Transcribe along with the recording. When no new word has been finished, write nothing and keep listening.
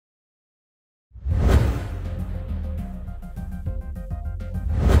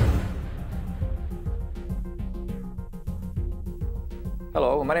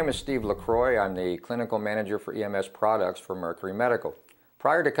Hello, my name is Steve LaCroix. I'm the Clinical Manager for EMS Products for Mercury Medical.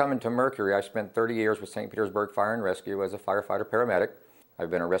 Prior to coming to Mercury, I spent 30 years with St. Petersburg Fire and Rescue as a firefighter paramedic. I've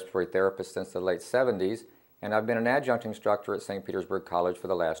been a respiratory therapist since the late 70s, and I've been an adjunct instructor at St. Petersburg College for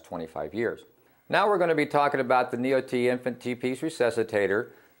the last 25 years. Now we're going to be talking about the NEOT Infant T-Piece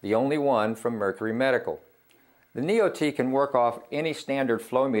Resuscitator, the only one from Mercury Medical. The NEOT can work off any standard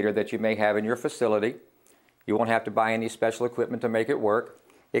flow meter that you may have in your facility. You won't have to buy any special equipment to make it work.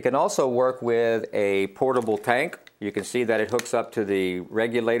 It can also work with a portable tank. You can see that it hooks up to the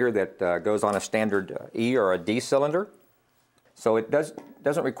regulator that goes on a standard E or a D cylinder. So it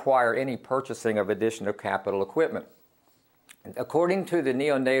doesn't require any purchasing of additional capital equipment. According to the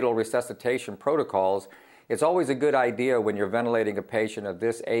neonatal resuscitation protocols, it's always a good idea when you're ventilating a patient of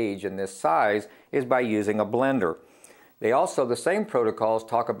this age and this size is by using a blender. They also, the same protocols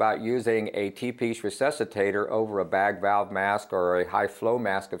talk about using a T-piece resuscitator over a bag valve mask or a high flow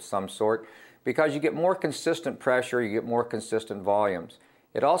mask of some sort because you get more consistent pressure, you get more consistent volumes.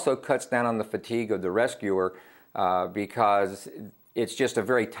 It also cuts down on the fatigue of the rescuer because it's just a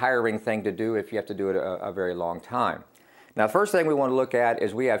very tiring thing to do if you have to do it a very long time. Now, the first thing we want to look at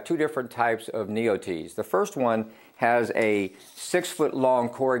is we have two different types of NEOTs. The first one has a 6-foot long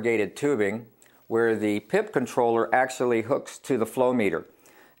corrugated tubing where the PIP controller actually hooks to the flow meter.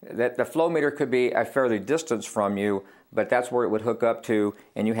 The flow meter could be a fairly distance from you, but that's where it would hook up to,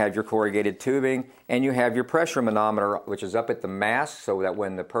 and you have your corrugated tubing, and you have your pressure manometer, which is up at the mask, so that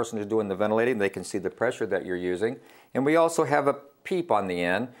when the person is doing the ventilating, they can see the pressure that you're using. And we also have a PEEP on the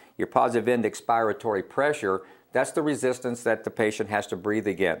end, your positive end expiratory pressure. That's the resistance that the patient has to breathe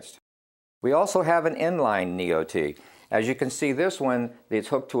against. We also have an inline NEOT. As you can see, this one, it's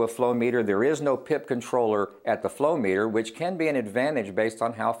hooked to a flow meter. There is no PIP controller at the flow meter, which can be an advantage based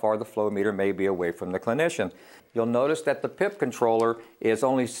on how far the flow meter may be away from the clinician. You'll notice that the PIP controller is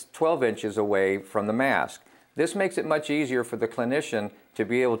only 12 inches away from the mask. This makes it much easier for the clinician to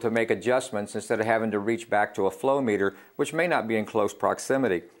be able to make adjustments instead of having to reach back to a flow meter, which may not be in close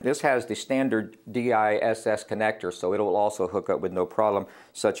proximity. This has the standard DISS connector, so it will also hook up with no problem,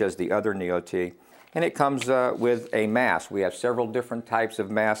 such as the other NEOT. And it comes with a mask. We have several different types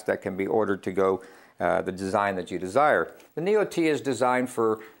of masks that can be ordered to go the design that you desire. The NEOT is designed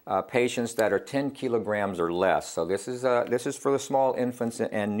for patients that are 10 kilograms or less. So this is for the small infants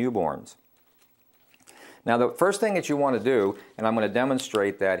and newborns. Now, the first thing that you want to do, and I'm going to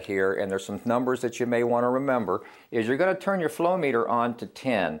demonstrate that here, and there's some numbers that you may want to remember, is you're going to turn your flow meter on to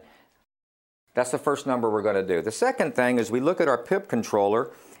 10. That's the first number we're going to do. The second thing is we look at our PIP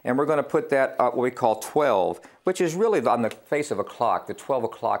controller, and we're going to put that at what we call 12, which is really on the face of a clock, the 12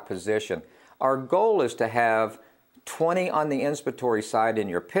 o'clock position. Our goal is to have 20 on the inspiratory side in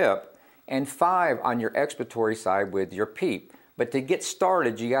your PIP and 5 on your expiratory side with your PEEP. But to get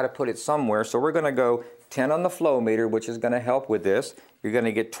started, you got to put it somewhere, so we're going to go 10 on the flow meter, which is going to help with this. You're going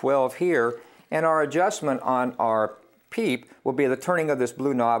to get 12 here, and our adjustment on our PEEP will be the turning of this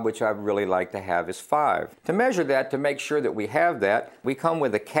blue knob, which I'd really like to have is 5. To measure that, to make sure that we have that, we come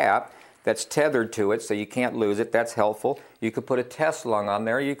with a cap that's tethered to it so you can't lose it. That's helpful. You could put a test lung on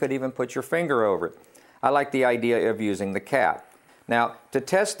there. You could even put your finger over it. I like the idea of using the cap. Now, to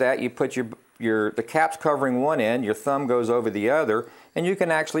test that, you put the cap's covering one end, your thumb goes over the other, and you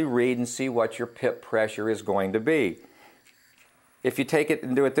can actually read and see what your PIP pressure is going to be. If you take it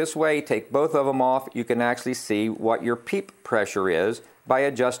and do it this way, take both of them off, you can actually see what your PEEP pressure is by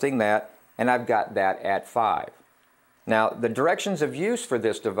adjusting that, and I've got that at 5. Now, the directions of use for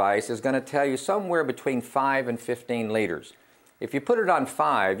this device is going to tell you somewhere between 5 and 15 liters. If you put it on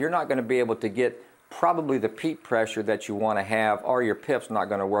 5, you're not going to be able to get probably the PEEP pressure that you want to have, or your PIP's not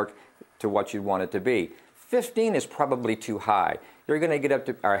going to work to what you want it to be. 15 is probably too high. You're going to get up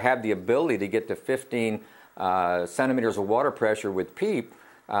to, or have the ability to get to 15 centimeters of water pressure with PEEP.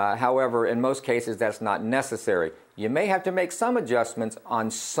 However, in most cases, that's not necessary. You may have to make some adjustments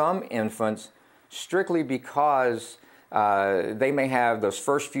on some infants strictly because they may have those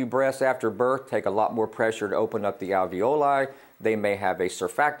first few breaths after birth take a lot more pressure to open up the alveoli. They may have a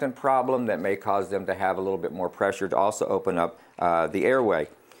surfactant problem that may cause them to have a little bit more pressure to also open up the airway.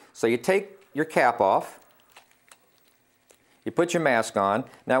 So you take your cap off. You put your mask on.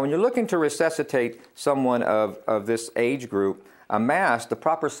 Now, when you're looking to resuscitate someone of this age group, a mask, the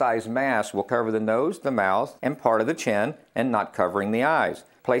proper size mask, will cover the nose, the mouth, and part of the chin, and not covering the eyes.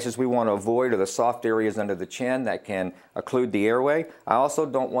 Places we want to avoid are the soft areas under the chin that can occlude the airway. I also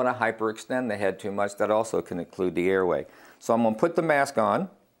don't want to hyperextend the head too much. That also can occlude the airway. So I'm going to put the mask on.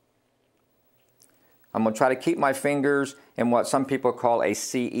 I'm going to try to keep my fingers in what some people call a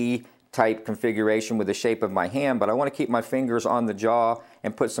CE type configuration with the shape of my hand, but I want to keep my fingers on the jaw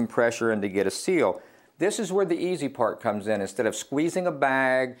and put some pressure in to get a seal. This is where the easy part comes in. Instead of squeezing a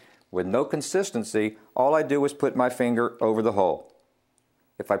bag with no consistency, all I do is put my finger over the hole.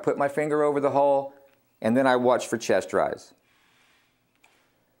 If I put my finger over the hole, and then I watch for chest rise.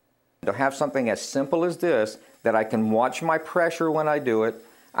 To have something as simple as this, that I can watch my pressure when I do it,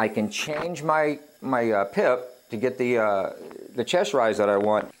 I can change my pip to get the chest rise that I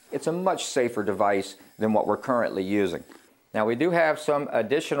want. It's a much safer device than what we're currently using. Now we do have some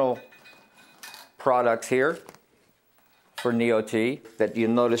additional products here for NeoT that you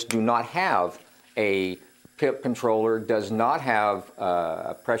notice do not have a pip controller, does not have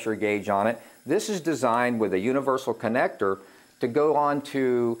a pressure gauge on it. This is designed with a universal connector to go on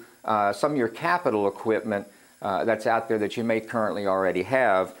to some of your capital equipment that's out there that you may currently already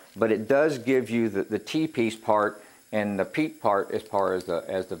have, but it does give you the T-piece part and the PEEP part as far as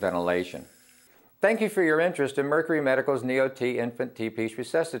the ventilation. Thank you for your interest in Mercury Medical's NeoT Infant T-piece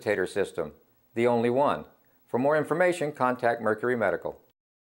resuscitator system, the only one. For more information, contact Mercury Medical.